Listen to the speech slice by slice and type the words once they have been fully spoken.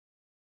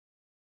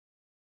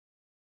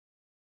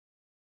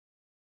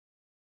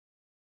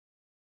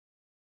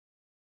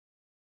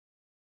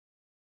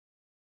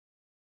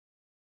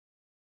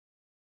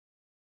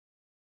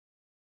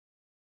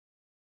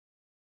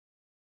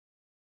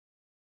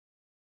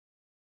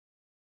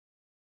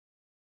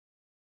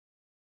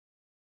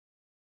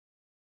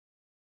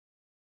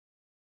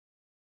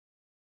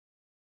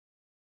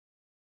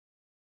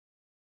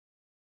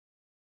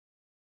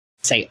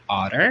Say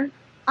otter.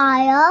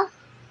 Otter.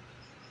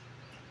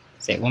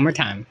 Say it one more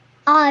time.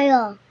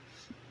 Otter.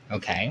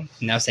 Okay.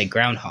 Now say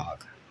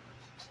groundhog.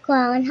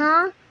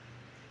 Groundhog.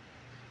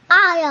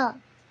 Otter.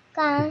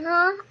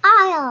 Groundhog.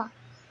 Otter.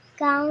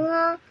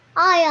 Groundhog.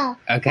 Otter.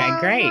 Okay,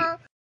 great.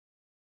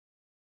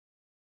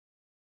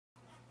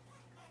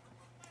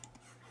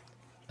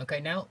 Okay,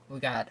 now we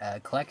got a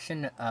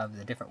collection of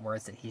the different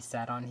words that he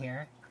said on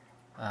here.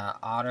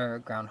 Otter,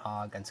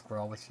 groundhog, and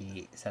squirrel, which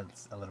he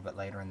says a little bit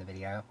later in the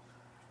video.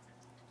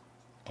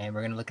 And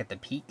we're going to look at the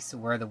peaks,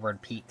 where the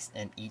word peaks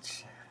in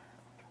each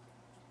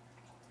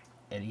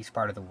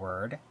part of the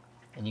word.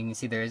 And you can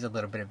see there is a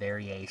little bit of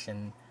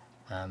variation.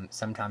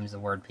 Sometimes the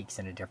word peaks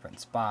in a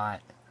different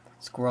spot.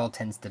 Squirrel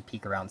tends to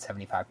peak around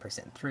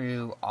 75%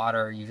 through.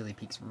 Otter usually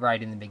peaks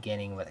right in the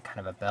beginning with a kind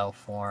of a bell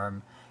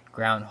form.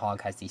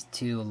 Groundhog has these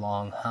two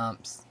long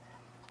humps.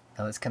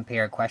 Now let's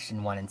compare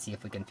question 1 and see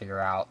if we can figure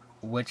out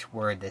which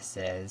word this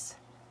is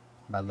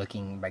by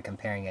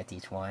comparing it to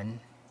each one.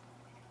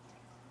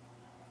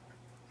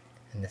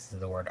 And this is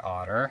the word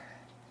otter.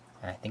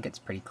 And I think it's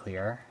pretty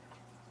clear.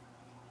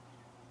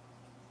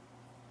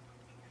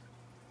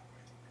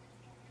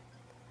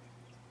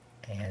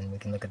 And we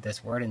can look at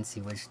this word and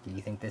see which, do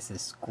you think this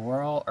is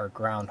squirrel or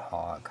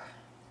groundhog?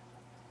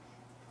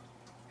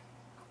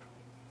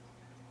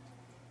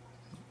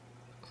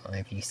 Well,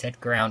 if you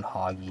said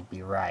groundhog, you'd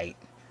be right.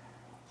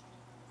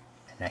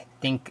 And I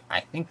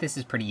think this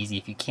is pretty easy.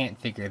 If you can't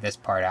figure this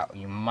part out,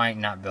 you might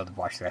not be able to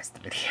watch the rest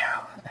of the video.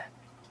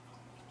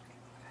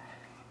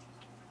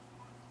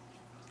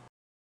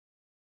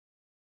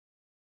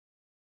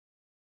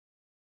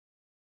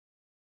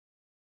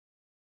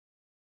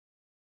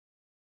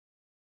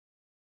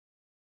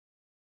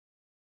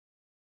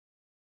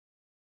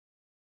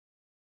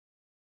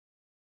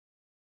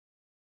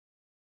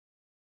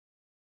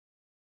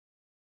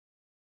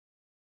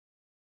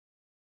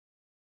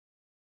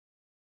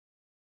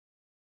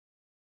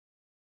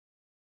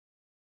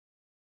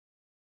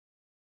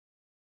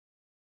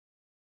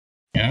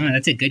 Oh,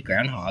 that's a good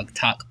groundhog.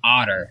 Talk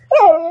otter.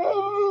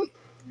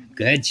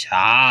 Good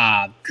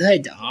job.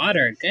 Good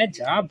otter. Good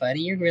job,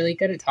 buddy. You're really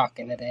good at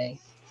talking today.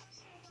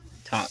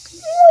 Talk.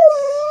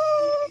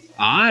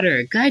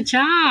 Otter. Good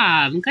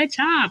job. Good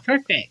job.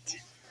 Perfect.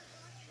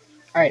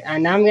 All right,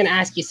 now I'm going to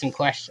ask you some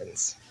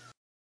questions.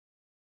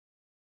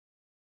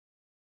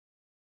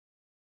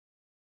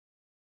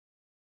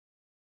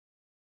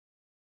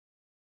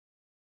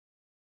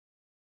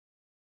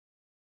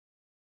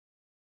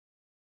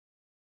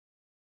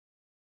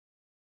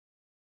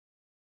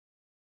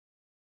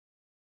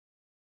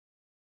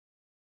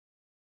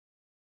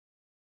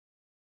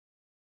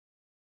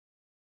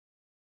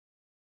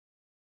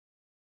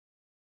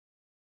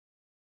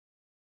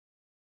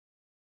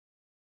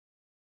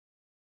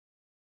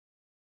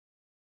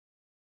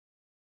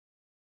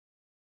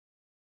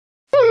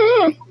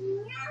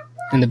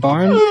 In the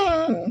barn?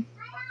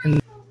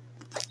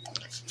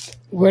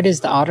 Where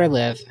does the otter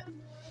live?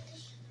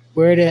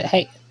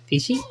 Hey,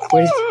 Fishy?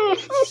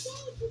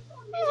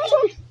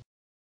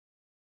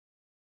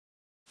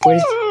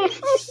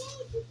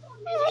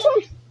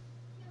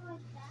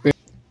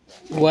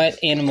 What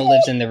animal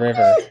lives in the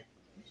river?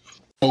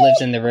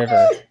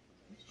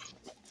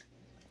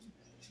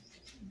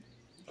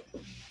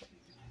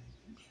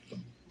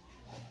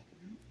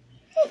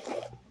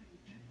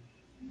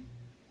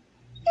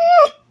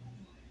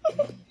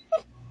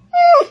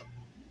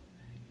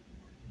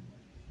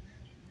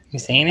 You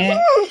saying it?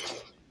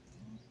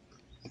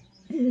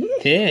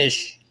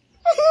 Fish.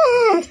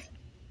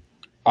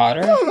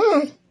 Otter?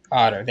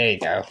 Otter, there you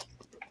go.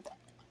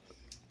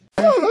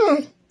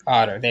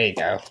 Otter, there you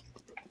go.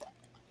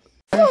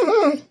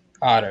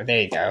 Otter,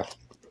 there you go.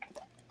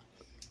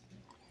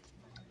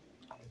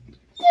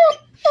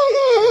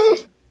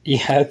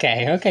 Yeah,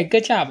 okay,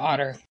 good job,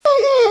 otter.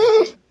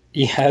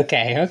 Yeah,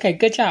 okay,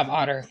 good job,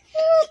 otter.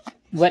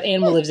 What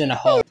animal lives in a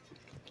hole?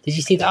 Did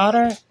you see the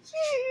otter?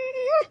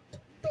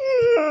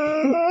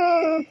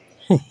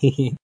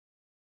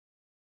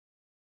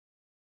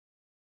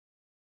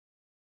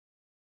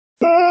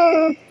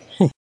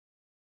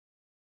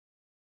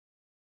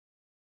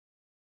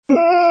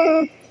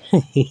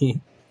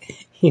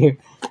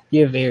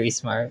 You're very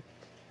smart.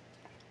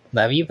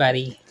 Love you,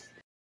 buddy.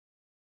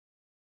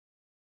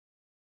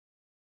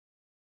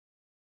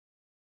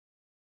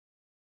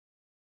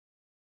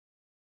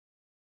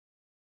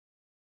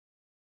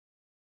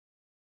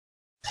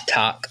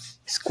 Talk.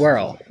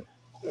 Squirrel.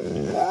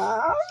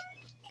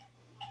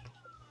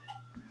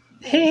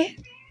 Hey,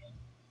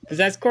 was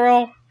that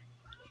squirrel?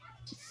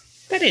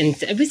 Was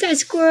that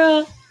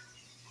squirrel?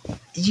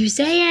 Did you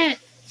say it?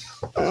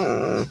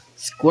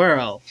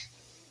 Squirrel.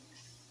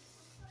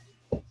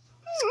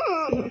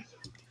 Do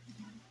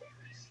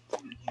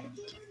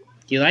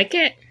you like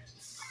it?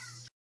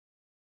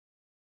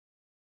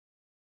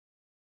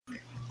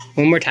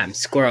 One more time.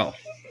 Squirrel.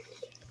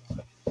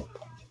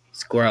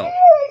 Squirrel.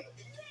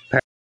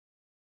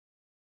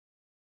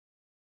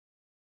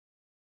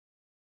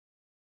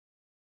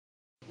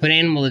 What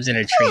animal lives in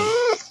a tree?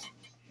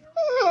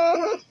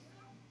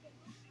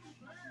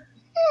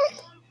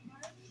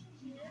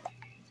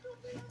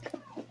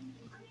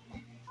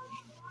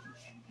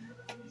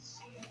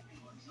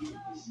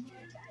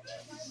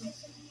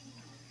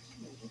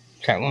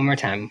 Try it one more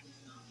time.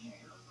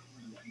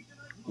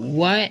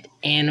 What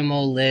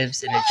animal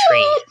lives in a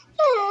tree?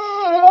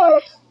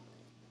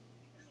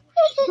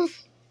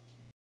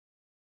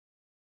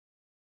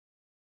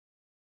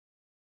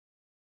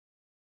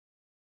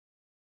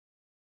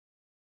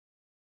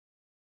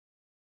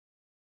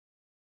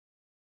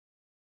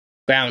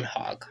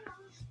 Groundhog.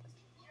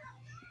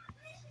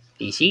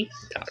 Easy.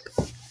 Dog.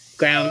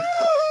 Ground.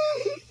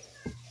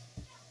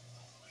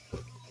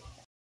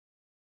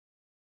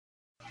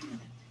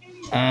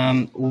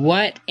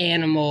 What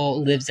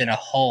animal lives in a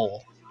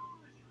hole?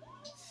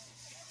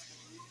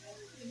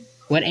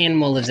 What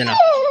animal lives in a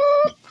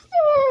hole?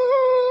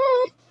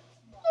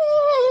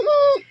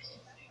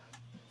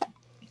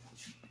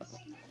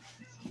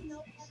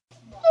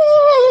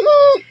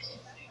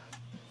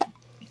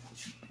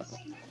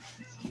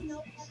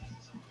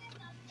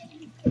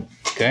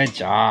 Good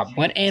job.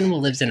 What animal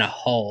lives in a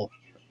hole?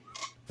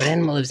 What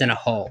animal lives in a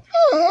hole?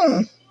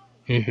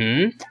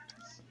 Mm-hmm.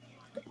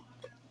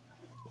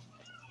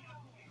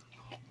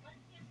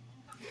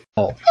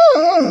 Hole.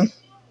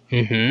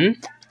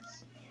 Mm-hmm.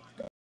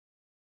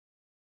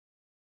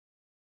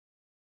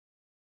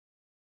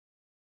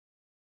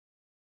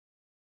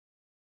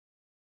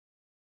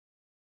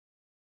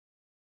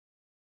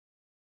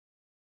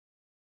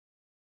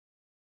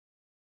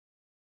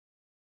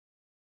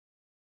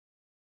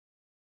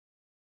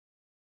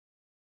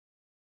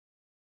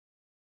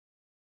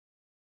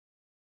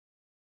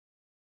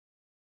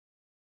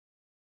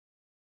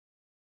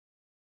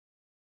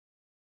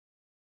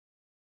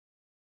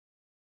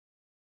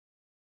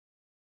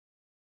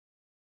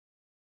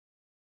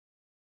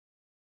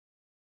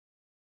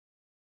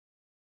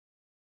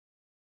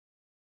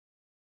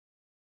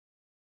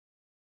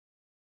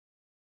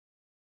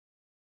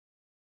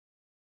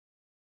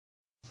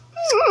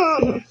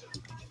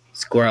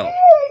 Squirrel.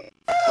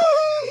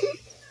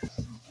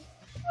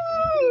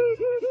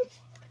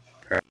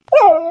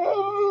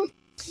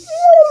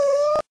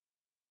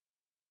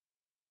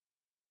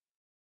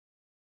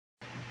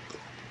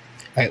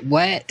 Alright,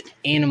 what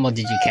animal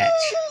did you catch?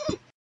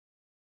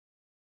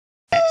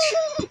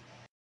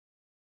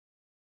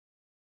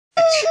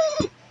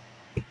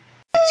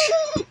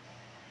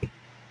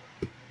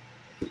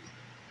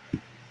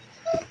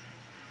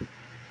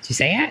 Did you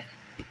say it?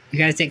 You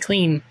gotta say it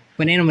clean.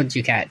 What animal did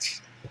you catch?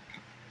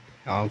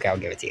 Oh, okay, I'll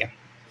give it to you.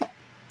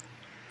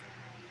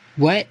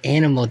 What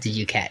animal did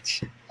you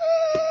catch?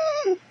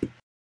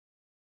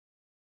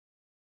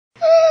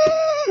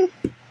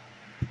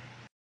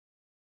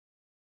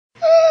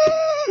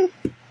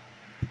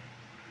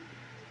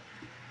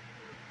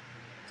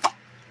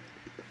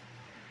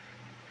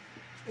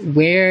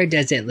 Where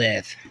does it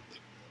live?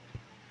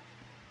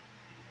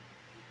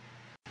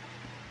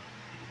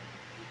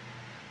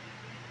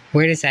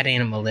 Where does that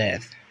animal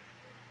live?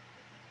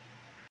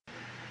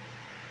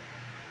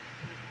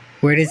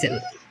 Where does it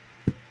live?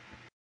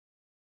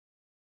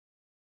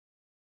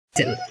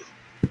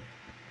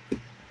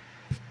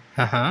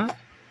 Uh-huh.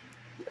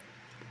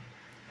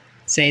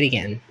 Say it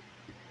again.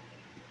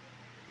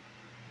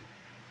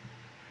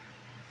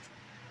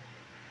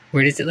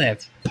 Where does it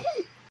live?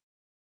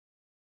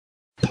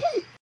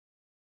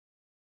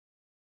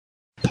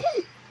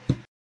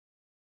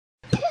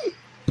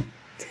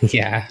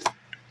 Yeah.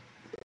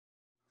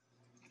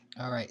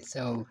 Alright,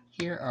 so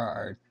here are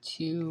our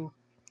two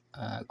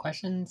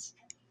questions.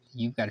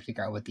 You've got to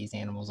figure out what these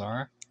animals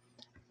are.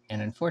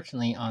 And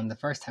unfortunately, on the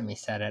first time he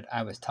said it,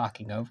 I was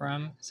talking over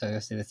him. So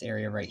you'll see this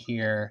area right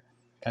here.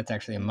 That's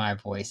actually my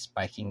voice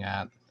spiking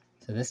up.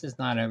 So this is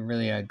not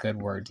really a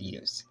good word to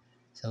use.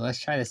 So let's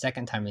try the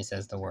second time he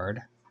says the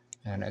word.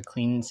 And a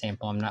clean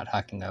sample, I'm not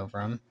talking over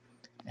him.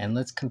 And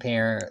let's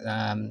compare,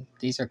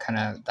 these are kind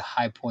of the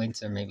high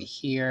points, or maybe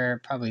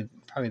here. Probably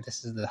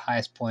this is the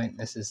highest point.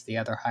 This is the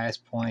other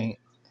highest point.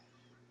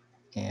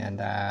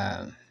 And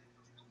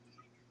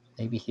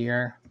maybe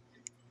here.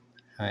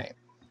 All right.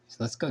 So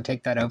let's go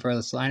take that over.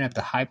 Let's line up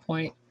the high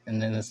point,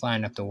 and then let's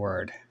line up the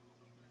word.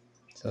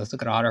 So let's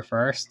look at otter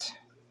first.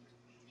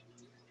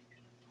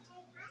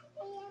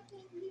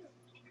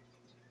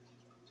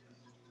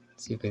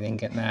 See if we can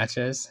get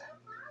matches.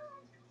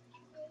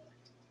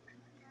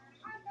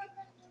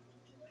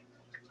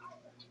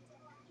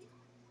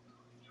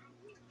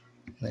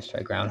 Let's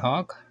try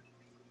groundhog.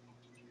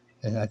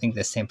 And I think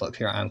this sample up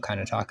here, I'm kind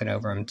of talking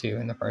over him too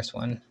in the first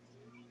one.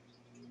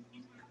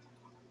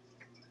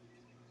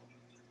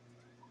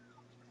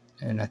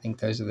 And I think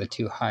those are the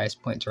two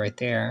highest points right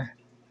there.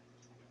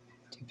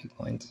 2 peak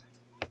points.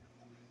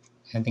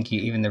 I think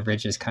even the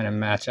ridges kind of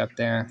match up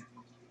there.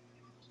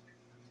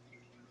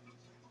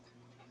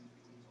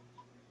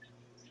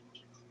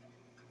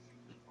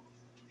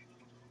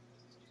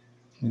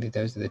 Maybe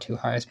those are the two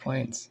highest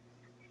points.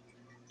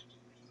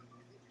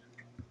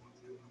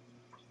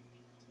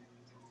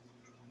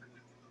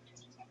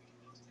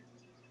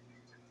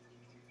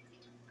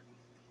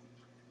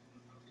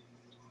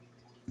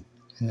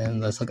 And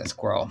then let's look at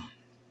squirrel.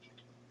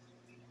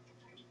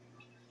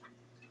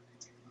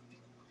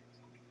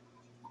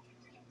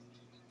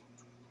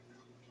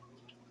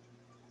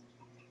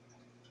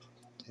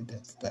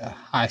 the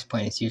highest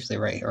point is usually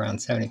right around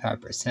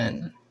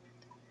 75%.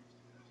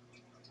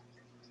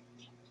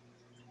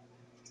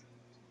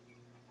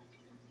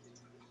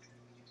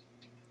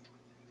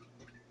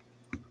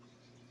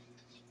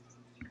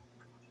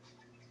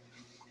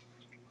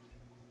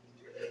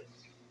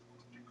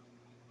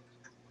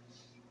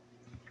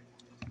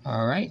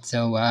 All right,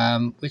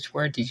 so which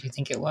word did you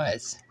think it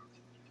was?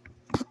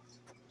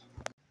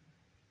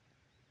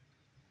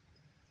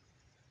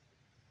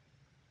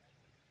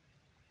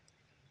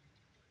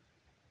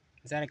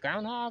 Is that a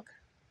groundhog?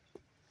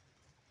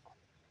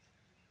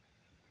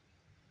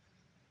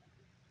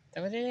 Is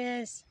that what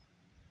it is?